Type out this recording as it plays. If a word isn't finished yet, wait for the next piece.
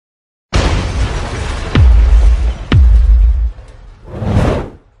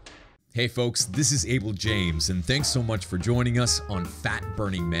Hey folks, this is Abel James, and thanks so much for joining us on Fat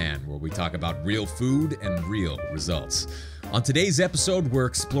Burning Man, where we talk about real food and real results. On today's episode, we're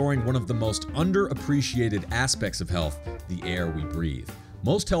exploring one of the most underappreciated aspects of health, the air we breathe.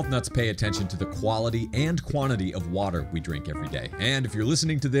 Most health nuts pay attention to the quality and quantity of water we drink every day. And if you're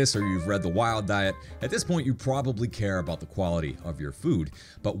listening to this or you've read The Wild Diet, at this point you probably care about the quality of your food.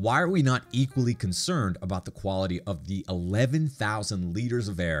 But why are we not equally concerned about the quality of the 11,000 liters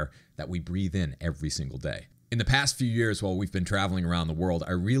of air that we breathe in every single day? In the past few years, while we've been traveling around the world,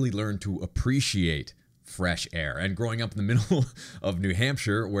 I really learned to appreciate fresh air. And growing up in the middle of New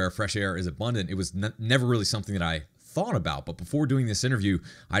Hampshire, where fresh air is abundant, it was never really something that I thought about. But before doing this interview,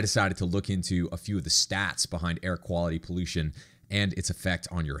 I decided to look into a few of the stats behind air quality pollution and its effect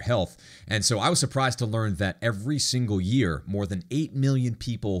on your health. And so I was surprised to learn that every single year, more than 8 million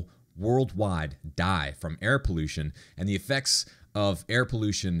people worldwide die from air pollution. And the effects of air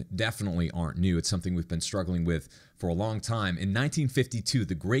pollution definitely aren't new. It's something we've been struggling with for a long time. In 1952,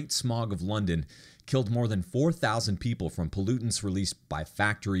 the Great Smog of London killed more than 4,000 people from pollutants released by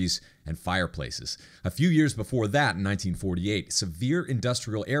factories and fireplaces. A few years before that, in 1948, severe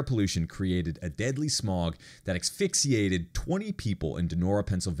industrial air pollution created a deadly smog that asphyxiated 20 people in Donora,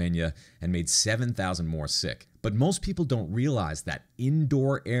 Pennsylvania, and made 7,000 more sick. But most people don't realize that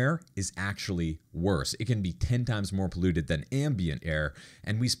indoor air is actually worse. It can be 10 times more polluted than ambient air,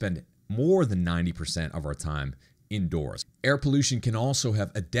 and we spend more than 90% of our time indoors. Air pollution can also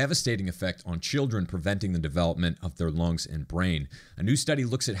have a devastating effect on children, preventing the development of their lungs and brain. A new study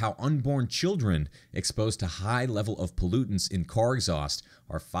looks at how unborn children exposed to high level of pollutants in car exhaust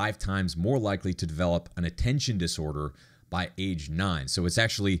are 5 times more likely to develop an attention disorder by age 9. So it's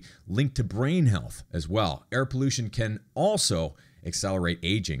actually linked to brain health as well. Air pollution can also accelerate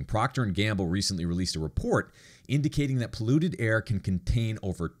aging. Procter & Gamble recently released a report indicating that polluted air can contain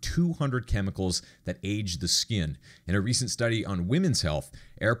over 200 chemicals that age the skin. In a recent study on women's health,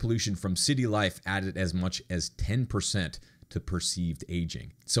 air pollution from city life added as much as 10% to perceived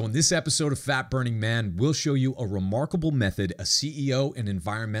aging. So in this episode of Fat Burning Man, we'll show you a remarkable method a CEO and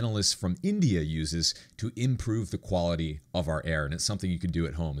environmentalist from India uses to improve the quality of our air. And it's something you can do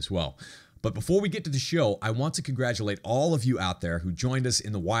at home as well. But before we get to the show, I want to congratulate all of you out there who joined us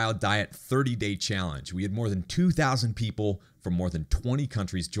in the Wild Diet 30-Day Challenge. We had more than 2,000 people from more than 20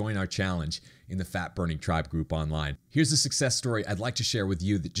 countries join our challenge in the Fat Burning Tribe group online. Here's a success story I'd like to share with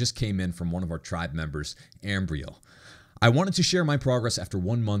you that just came in from one of our tribe members, Abel. I wanted to share my progress after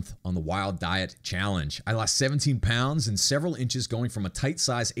 1 month on the Wild Diet Challenge. I lost 17 pounds and several inches, going from a tight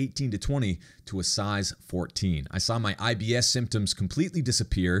size 18 to 20 to a size 14. I saw my IBS symptoms completely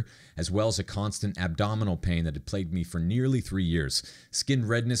disappear, as well as a constant abdominal pain that had plagued me for nearly 3 years. Skin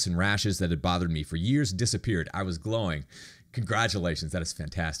redness and rashes that had bothered me for years disappeared. I was glowing. Congratulations, that is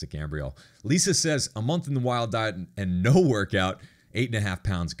fantastic, Abel. Lisa says, a month in the Wild Diet and no workout, 8.5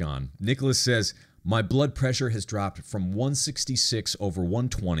 pounds gone. Nicholas says, my blood pressure has dropped from 166 over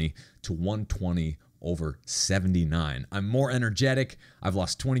 120 to 120 over 79. I'm more energetic. I've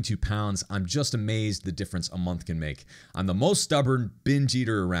lost 22 pounds. I'm just amazed the difference a month can make. I'm the most stubborn binge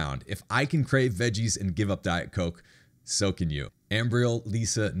eater around. If I can crave veggies and give up Diet Coke, so can you. Ambriel,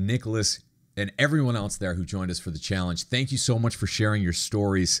 Lisa, Nicholas, and everyone else there who joined us for the challenge, thank you so much for sharing your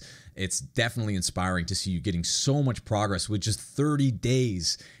stories. It's definitely inspiring to see you getting so much progress with just 30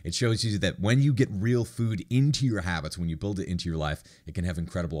 days. It shows you that when you get real food into your habits, when you build it into your life, it can have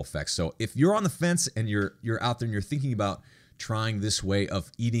incredible effects. So if you're on the fence and you're out there and you're thinking about trying this way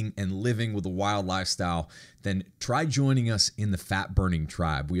of eating and living with a wild lifestyle, then try joining us in the Fat Burning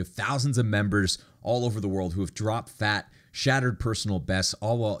Tribe. We have thousands of members all over the world who have dropped fat, shattered personal bests,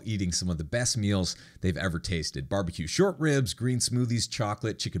 all while eating some of the best meals they've ever tasted. Barbecue short ribs, green smoothies,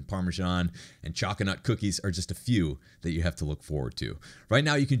 chocolate, chicken parmesan, and chocolate cookies are just a few that you have to look forward to. Right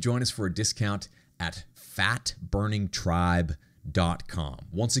now, you can join us for a discount at fatburningtribe.com.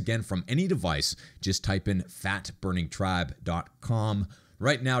 Once again, from any device, just type in fatburningtribe.com.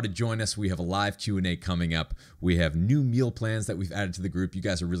 Right now, to join us, we have a live Q&A coming up. We have new meal plans that we've added to the group. You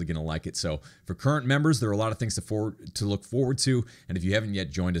guys are really going to like it. So for current members, there are a lot of things to look forward to. And if you haven't yet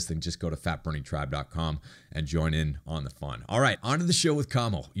joined us, then just go to fatburningtribe.com and join in on the fun. All right, on to the show with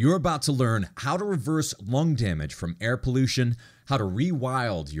Kamal. You're about to learn how to reverse lung damage from air pollution, how to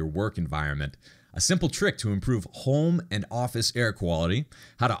rewild your work environment, a simple trick to improve home and office air quality,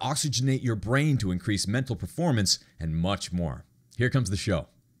 how to oxygenate your brain to increase mental performance, and much more. Here comes the show.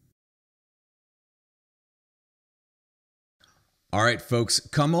 All right, folks,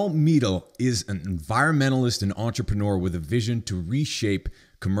 Kamal Meattle is an environmentalist and entrepreneur with a vision to reshape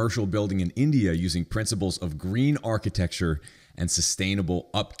commercial building in India using principles of green architecture and sustainable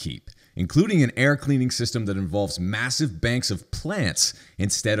upkeep. including an air cleaning system that involves massive banks of plants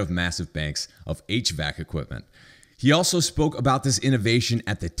instead of massive banks of HVAC equipment. He also spoke about this innovation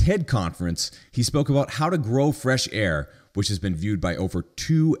at the TED conference. He spoke about how to grow fresh air, which has been viewed by over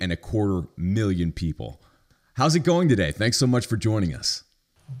 2.25 million people. How's it going today? Thanks so much for joining us.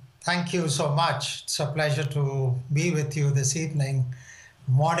 Thank you so much. It's a pleasure to be with you this evening,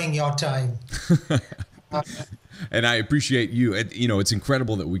 morning your time. And I appreciate you. It's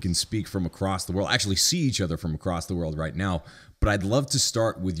incredible that we can speak from across the world, actually see each other from across the world right now. But I'd love to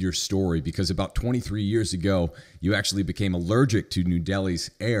start with your story because about 23 years ago, you actually became allergic to New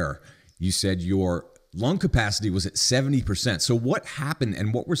Delhi's air. You said your lung capacity was at 70%. So what happened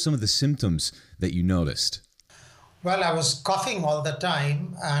and what were some of the symptoms that you noticed? Well, I was coughing all the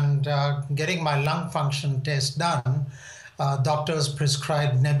time and getting my lung function test done. Doctors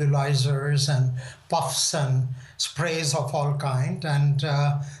prescribed nebulizers and puffs and sprays of all kind, and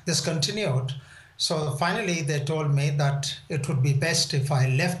this continued. So finally, they told me that it would be best if I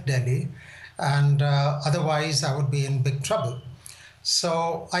left Delhi, and otherwise I would be in big trouble.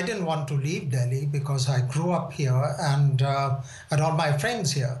 So I didn't want to leave Delhi because I grew up here and had all my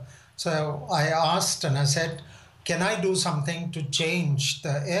friends here. So I asked and I said, can I do something to change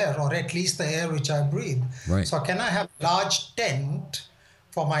the air, or at least the air which I breathe? Right. So can I have a large tent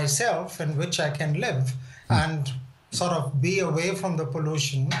for myself in which I can live and sort of be away from the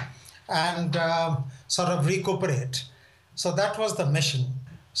pollution and sort of recuperate? So that was the mission.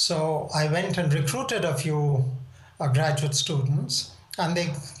 So I went and recruited a few graduate students, and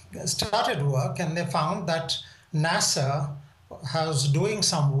they started work, and they found that NASA was doing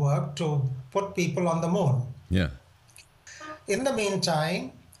some work to put people on the moon. Yeah. In the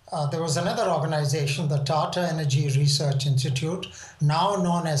meantime, there was another organization, the Tata Energy Research Institute, now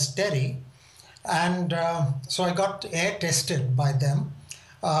known as TERI, and so I got air tested by them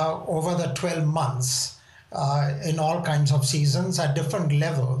over the 12 months in all kinds of seasons at different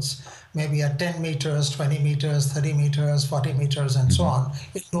levels, maybe at 10 meters, 20 meters, 30 meters, 40 meters, and so on,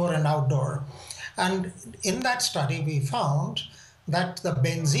 indoor and outdoor. And in that study, we found that the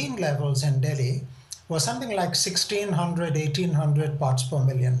benzene levels in Delhi was something like 1,600, 1,800 parts per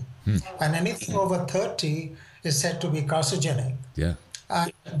million. And anything over 30 is said to be carcinogenic. Yeah.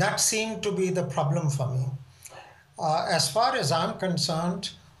 And that seemed to be the problem for me. As far as I'm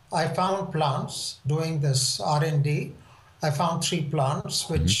concerned, I found plants doing this R&D. I found 3 plants,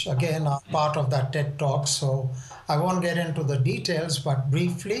 which again are part of that TED Talk. So I won't get into the details, but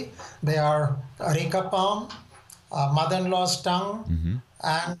briefly, they are areca palm, mother-in-law's tongue,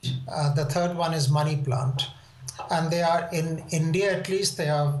 and the third one is money plant. And they are in India, at least, they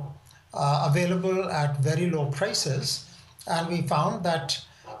are available at very low prices. And we found that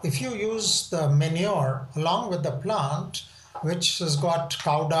if you use the manure along with the plant, which has got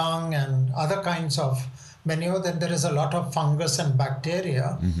cow dung and other kinds of manure, then there is a lot of fungus and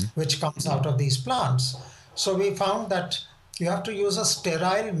bacteria which comes out of these plants. So we found that you have to use a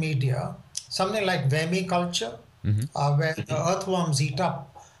sterile media, something like vermiculture, where the earthworms eat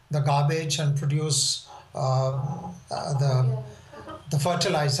up the garbage and produce the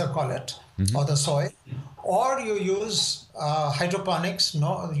fertilizer, call it, or the soil. Or you use hydroponics,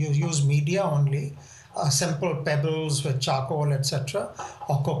 no, you use media only, simple pebbles with charcoal, etc.,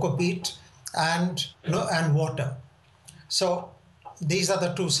 or cocoa peat, and water. So these are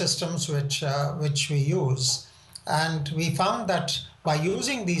the 2 systems which we use. And we found that by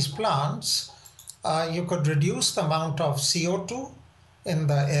using these plants, you could reduce the amount of CO2 in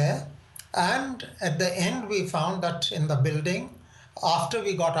the air. And at the end, we found that in the building, after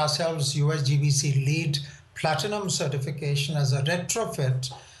we got ourselves USGBC LEED Platinum certification as a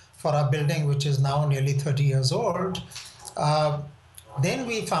retrofit for our building, which is now nearly 30 years old, then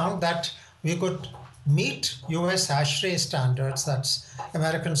we found that we could meet US ASHRAE standards, that's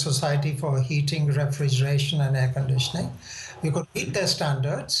American Society for Heating, Refrigeration and Air Conditioning. We could meet their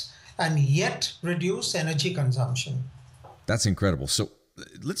standards and yet reduce energy consumption. That's incredible. So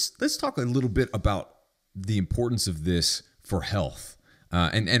let's talk a little bit about the importance of this for health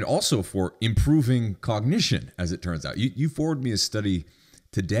and also for improving cognition, as it turns out. You forwarded me a study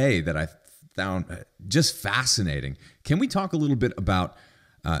today that I found just fascinating. Can we talk a little bit about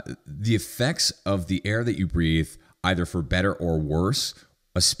the effects of the air that you breathe, either for better or worse,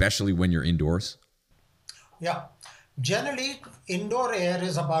 especially when you're indoors? Yeah. Generally, indoor air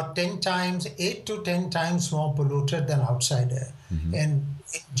is about 8 to 10 times more polluted than outside air in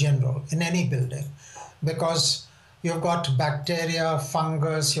general, in any building, because you've got bacteria,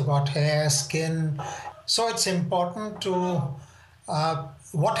 fungus, you've got hair, skin. So it's important to,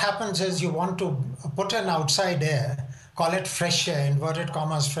 what happens is you want to put in outside air, call it fresh air, inverted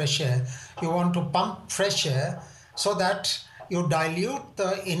commas, fresh air. You want to pump fresh air so that you dilute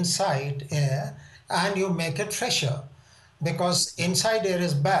the inside air and you make it fresher, because inside air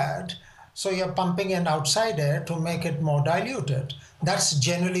is bad, so you're pumping in outside air to make it more diluted. That's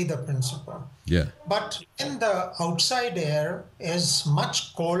generally the principle. Yeah. But when the outside air is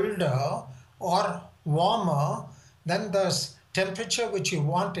much colder or warmer than the temperature which you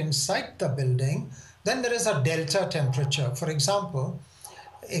want inside the building, then there is a delta temperature. For example,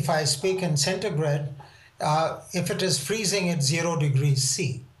 if I speak in centigrade, if it is freezing at 0 degrees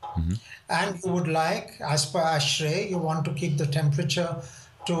C, and you would like, as per ASHRAE, you want to keep the temperature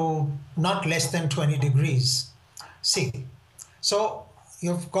to not less than 20 degrees C. So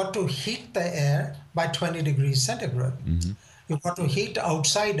you've got to heat the air by 20 degrees centigrade. You've got to heat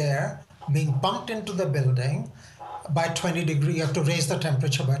outside air being pumped into the building by 20 degrees. You have to raise the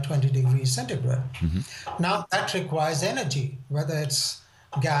temperature by 20 degrees centigrade. Now that requires energy, whether it's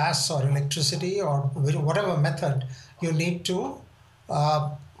gas or electricity or whatever method you need to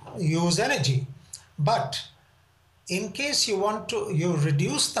use energy. But in case you want to, you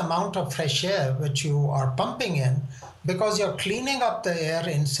reduce the amount of fresh air which you are pumping in because you're cleaning up the air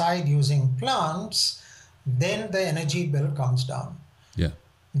inside using plants, then the energy bill comes down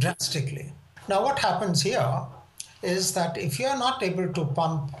drastically. Now what happens here is that if you're not able to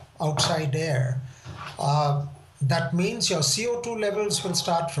pump outside air, that means your CO2 levels will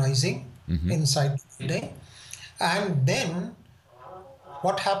start rising inside the building. And then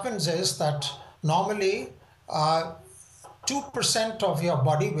what happens is that normally 2% of your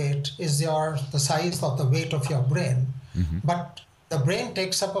body weight is the size of the weight of your brain. But the brain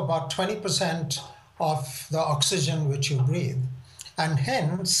takes up about 20% of the oxygen which you breathe. And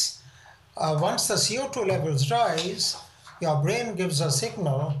hence, once the CO2 levels rise, your brain gives a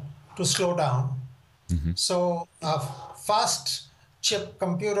signal to slow down. So a fast chip,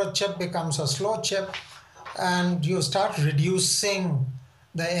 computer chip becomes a slow chip, and you start reducing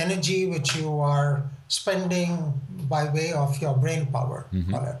the energy which you are spending by way of your brain power.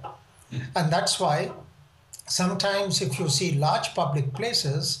 And that's why sometimes if you see large public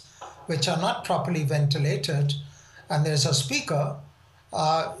places which are not properly ventilated and there's a speaker,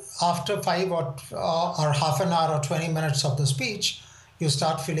 after 5 or half an hour or 20 minutes of the speech, you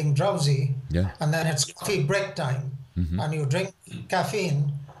start feeling drowsy. And then it's coffee break time, and you drink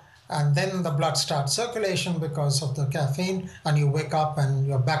caffeine, and then the blood starts circulation because of the caffeine, and you wake up and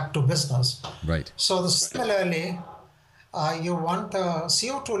you're back to business. So similarly, you want the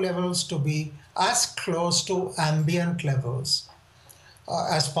CO2 levels to be as close to ambient levels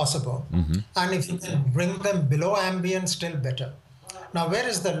as possible. And if you can bring them below ambient, still better. Now, where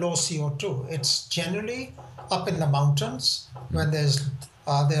is the low CO2? It's generally up in the mountains when there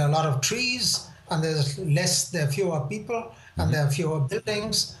are a lot of trees, and there are fewer people, and there are fewer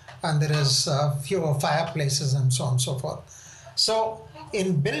buildings, and there is fewer fireplaces, and so on and so forth. So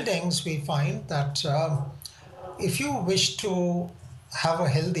in buildings, we find that if you wish to have a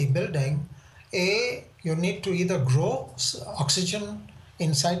healthy building, you need to either grow oxygen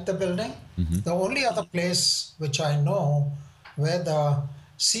inside the building. The only other place which I know where the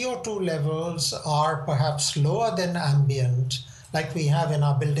CO2 levels are perhaps lower than ambient, like we have in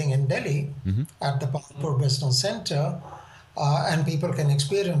our building in Delhi at the Bharatpur Business Center, and people can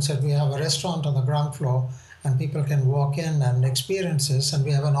experience it. We have a restaurant on the ground floor, and people can walk in and experience this, and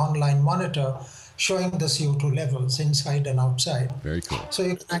we have an online monitor showing the CO2 levels inside and outside. Very cool. So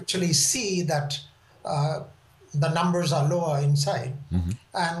you can actually see that the numbers are lower inside.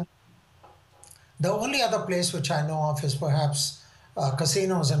 And the only other place which I know of is perhaps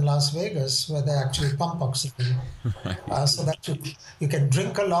casinos in Las Vegas, where they actually pump oxygen so that you can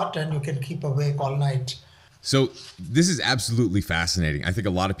drink a lot and you can keep awake all night. So this is absolutely fascinating. I think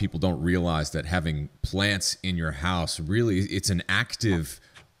a lot of people don't realize that having plants in your house, really, it's an active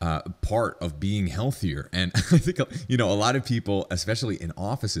part of being healthier. And I think, a lot of people, especially in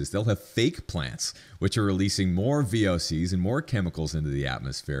offices, they'll have fake plants, which are releasing more VOCs and more chemicals into the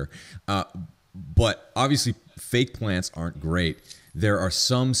atmosphere. But obviously, fake plants aren't great. There are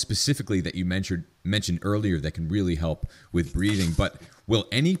some specifically that you mentioned earlier that can really help with breathing. But will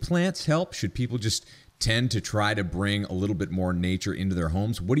any plants help? Should people just tend to try to bring a little bit more nature into their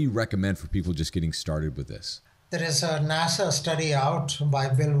homes? What do you recommend for people just getting started with this? There is a NASA study out by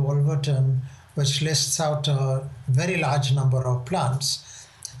Bill Wolverton, which lists out a very large number of plants.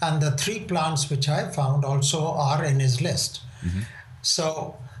 And the 3 plants which I found also are in his list.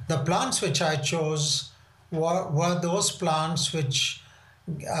 So the plants which I chose were those plants which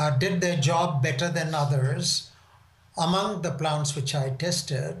did their job better than others among the plants which I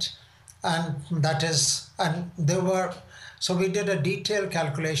tested. And that is, and there were, so we did a detailed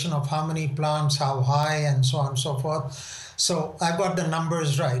calculation of how many plants, how high, and so on and so forth. So I got the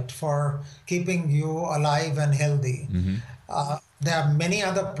numbers right for keeping you alive and healthy. There are many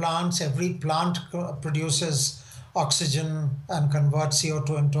other plants. Every plant produces oxygen and converts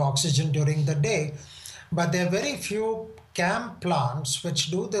CO2 into oxygen during the day. But there are very few camp plants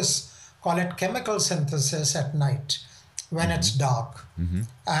which do this, call it chemical synthesis at night when it's dark.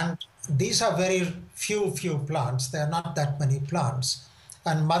 And these are very few plants. There are not that many plants.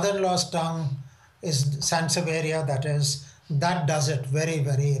 And mother-in-law's tongue is Sansevieria, that does it very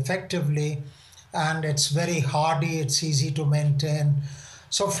effectively. And it's very hardy, it's easy to maintain.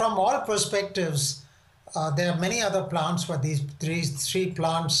 So from all perspectives, there are many other plants, but these three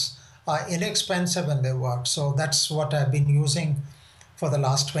plants are inexpensive and they work. So that's what I've been using for the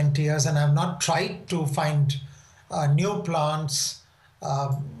last 20 years. And I've not tried to find new plants.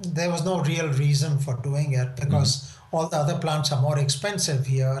 There was no real reason for doing it because all the other plants are more expensive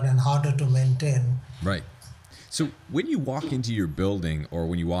here and harder to maintain. Right. So when you walk into your building or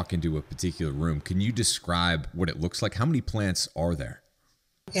when you walk into a particular room, can you describe what it looks like? How many plants are there?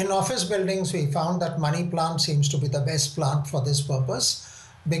 In office buildings, we found that money plant seems to be the best plant for this purpose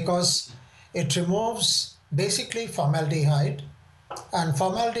because it removes basically formaldehyde. And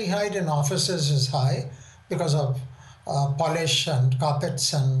formaldehyde in offices is high because of polish and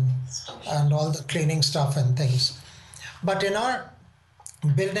carpets and all the cleaning stuff and things. But in our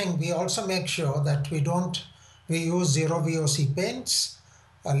building, we also make sure that we use zero VOC paints,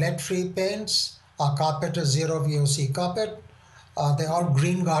 lead-free paints. Our carpet is zero VOC carpet. They're all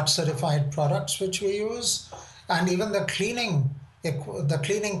Green Guard certified products which we use. And even the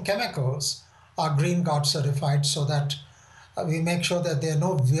cleaning chemicals are Green Guard certified so that we make sure that there are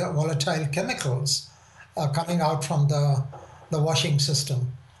no volatile chemicals coming out from the washing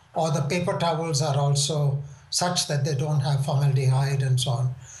system. Or the paper towels are also such that they don't have formaldehyde and so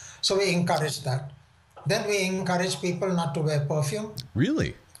on. So we encourage that. Then we encourage people not to wear perfume.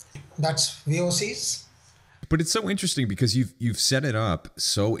 Really? That's VOCs. But it's so interesting because you've set it up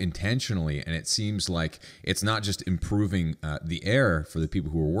so intentionally, and it seems like it's not just improving the air for the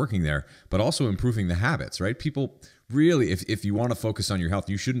people who are working there, but also improving the habits, right? People really, if you want to focus on your health,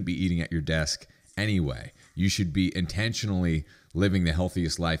 you shouldn't be eating at your desk anyway. You should be intentionally living the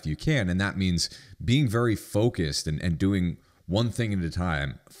healthiest life you can, and that means being very focused and doing one thing at a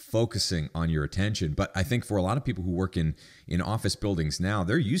time, focusing on your attention. But I think for a lot of people who work in office buildings now,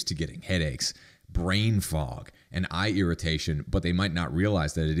 they're used to getting headaches, brain fog, and eye irritation, but they might not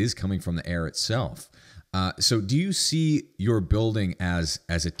realize that it is coming from the air itself. So do you see your building as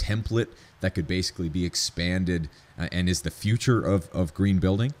a template that could basically be expanded and is the future of green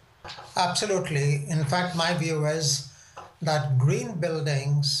building? Absolutely. In fact, my view is that green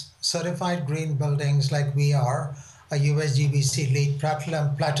buildings, certified green buildings like we are, a USGBC LEED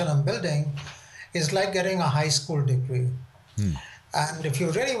Platinum building, is like getting a high school degree. And if you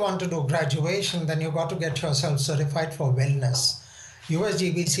really want to do graduation, then you've got to get yourself certified for wellness.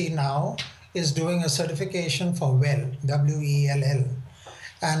 USGBC now is doing a certification for WELL, W-E-L-L.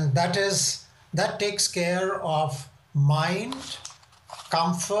 And that takes care of mind,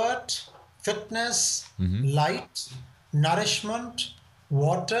 comfort, fitness, light, nourishment,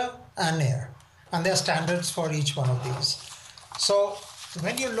 water, and air. And there are standards for each one of these. So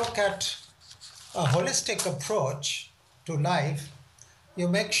when you look at a holistic approach to life, you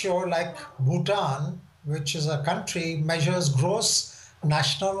make sure, like Bhutan, which is a country, measures gross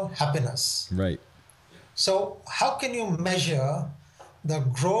national happiness. Right. So how can you measure the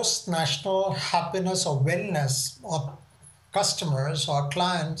gross national happiness or wellness of customers or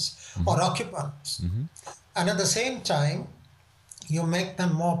clients or occupants? And at the same time, you make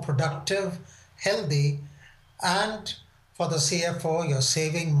them more productive, healthy, and for the CFO, you're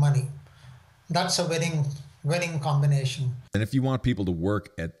saving money. That's a winning combination. And if you want people to work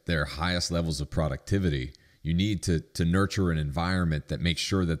at their highest levels of productivity, you need to nurture an environment that makes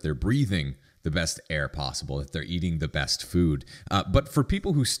sure that they're breathing the best air possible, that they're eating the best food. But for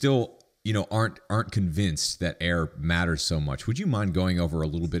people who still, aren't convinced that air matters so much, would you mind going over a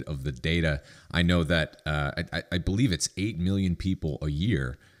little bit of the data? I know that I believe it's 8 million people a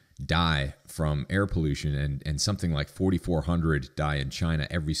year die from air pollution, and something like 4,400 die in China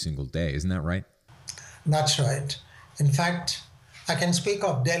every single day. Isn't that right? That's right. In fact, I can speak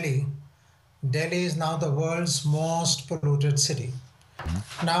of Delhi. Delhi is now the world's most polluted city.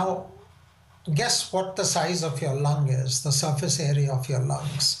 Now, guess what the size of your lung is, the surface area of your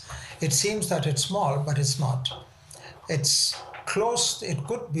lungs. It seems that it's small, but it's not. It's close, it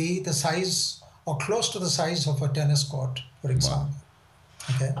could be the size or close to the size of a tennis court, for example.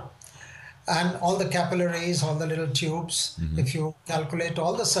 Okay. And all the capillaries, all the little tubes, if you calculate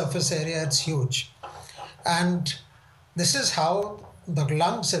all the surface area, it's huge. And this is how the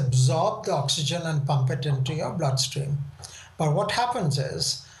lungs absorb the oxygen and pump it into your bloodstream. But what happens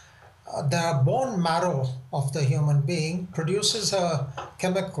is the bone marrow of the human being produces a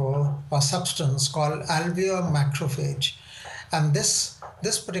chemical or substance called alveolar macrophage. And this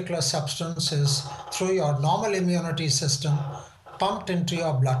particular substance is, through your normal immunity system, pumped into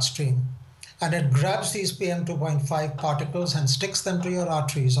your bloodstream. And it grabs these PM2.5 particles and sticks them to your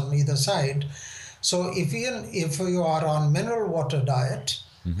arteries on either side. So even if you are on mineral water diet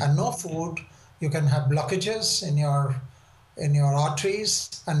and no food, you can have blockages in your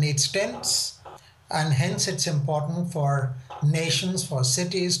arteries and need stents. And hence it's important for nations, for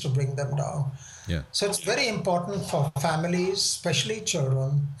cities to bring them down. Yeah. So it's very important for families, especially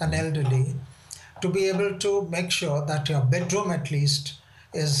children and elderly, to be able to make sure that your bedroom at least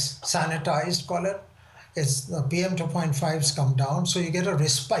is sanitized, call it. It's the PM2.5s come down, so you get a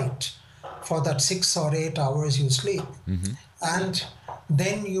respite for that 6 or 8 hours you sleep. And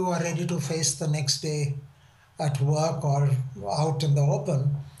then you are ready to face the next day at work or out in the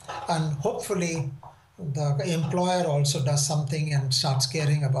open. And hopefully the employer also does something and starts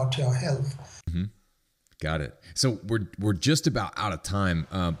caring about your health. Got it. So we're just about out of time.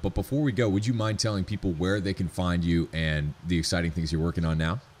 But before we go, would you mind telling people where they can find you and the exciting things you're working on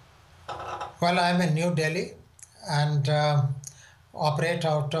now? Well, I'm in New Delhi and operate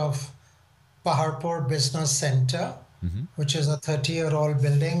out of Paharpur Business Center, which is a 30-year-old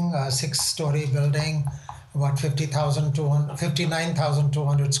building, a 6-story building, about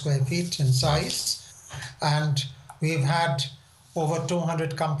 59,200 square feet in size. And we've had over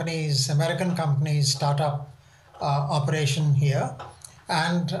 200 companies, American companies, start up operation here.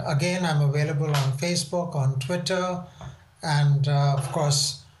 And again, I'm available on Facebook, on Twitter, and of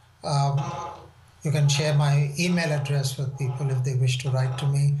course, you can share my email address with people if they wish to write to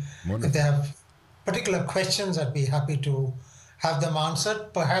me. Wonderful. If they have particular questions, I'd be happy to have them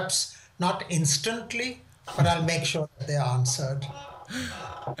answered. Perhaps not instantly, but I'll make sure that they're answered.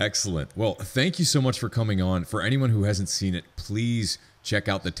 Excellent. Well, thank you so much for coming on. For anyone who hasn't seen it, please check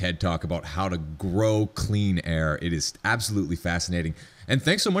out the TED Talk about how to grow clean air. It is absolutely fascinating. And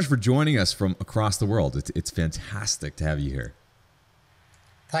thanks so much for joining us from across the world. It's fantastic to have you here.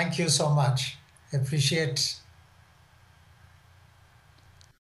 Thank you so much. I appreciate.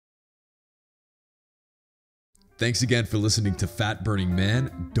 Thanks again for listening to Fat Burning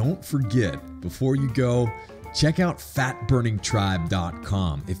Man. Don't forget, before you go, check out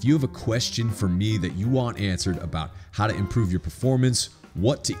fatburningtribe.com. If you have a question for me that you want answered about how to improve your performance,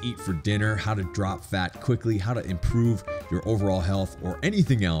 what to eat for dinner, how to drop fat quickly, how to improve your overall health, or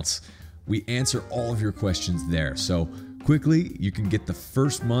anything else, we answer all of your questions there. So quickly, you can get the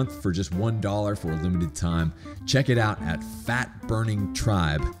first month for just $1 for a limited time. Check it out at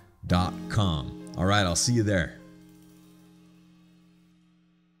fatburningtribe.com. All right, I'll see you there.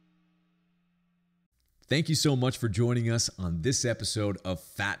 Thank you so much for joining us on this episode of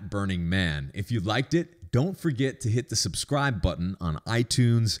Fat Burning Man. If you liked it, don't forget to hit the subscribe button on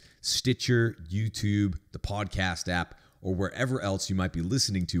iTunes, Stitcher, YouTube, the podcast app, or wherever else you might be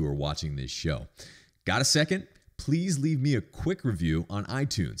listening to or watching this show. Got a second? Please leave me a quick review on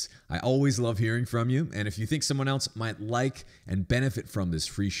iTunes. I always love hearing from you, and if you think someone else might like and benefit from this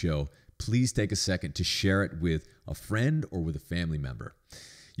free show, please take a second to share it with a friend or with a family member.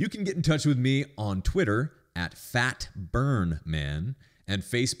 You can get in touch with me on Twitter at FatBurnMan and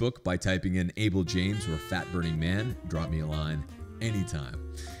Facebook by typing in Abel James or Fat Burning Man. Drop me a line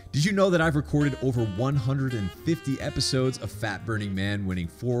anytime. Did you know that I've recorded over 150 episodes of Fat Burning Man, winning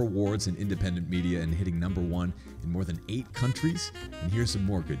 4 awards in independent media and hitting #1 in more than 8 countries? And here's some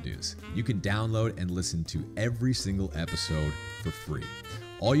more good news. You can download and listen to every single episode for free.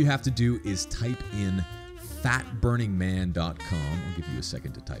 All you have to do is type in fatburningman.com. I'll give you a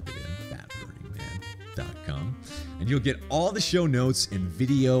second to type it in, fatburningman.com. And you'll get all the show notes and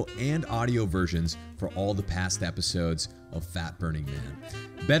video and audio versions for all the past episodes of Fat Burning Man.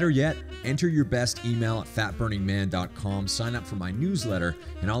 Better yet, enter your best email at fatburningman.com, sign up for my newsletter,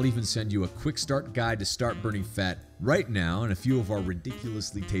 and I'll even send you a quick start guide to start burning fat right now and a few of our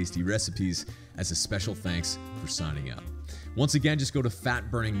ridiculously tasty recipes as a special thanks for signing up. Once again, just go to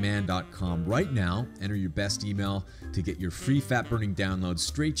fatburningman.com right now, enter your best email to get your free fat burning download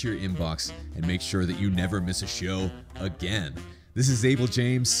straight to your inbox and make sure that you never miss a show again. This is Abel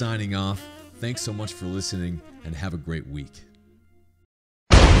James signing off. Thanks so much for listening and have a great week.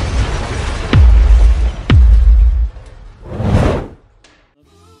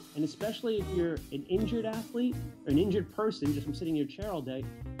 And especially if you're an injured athlete or an injured person just from sitting in your chair all day,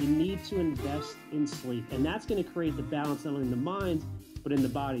 you need to invest in sleep. And that's going to create the balance not only in the mind, but in the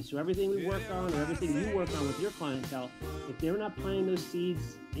body. So everything we work on or everything you work on with your clientele, if they're not planting those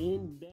seeds in bed,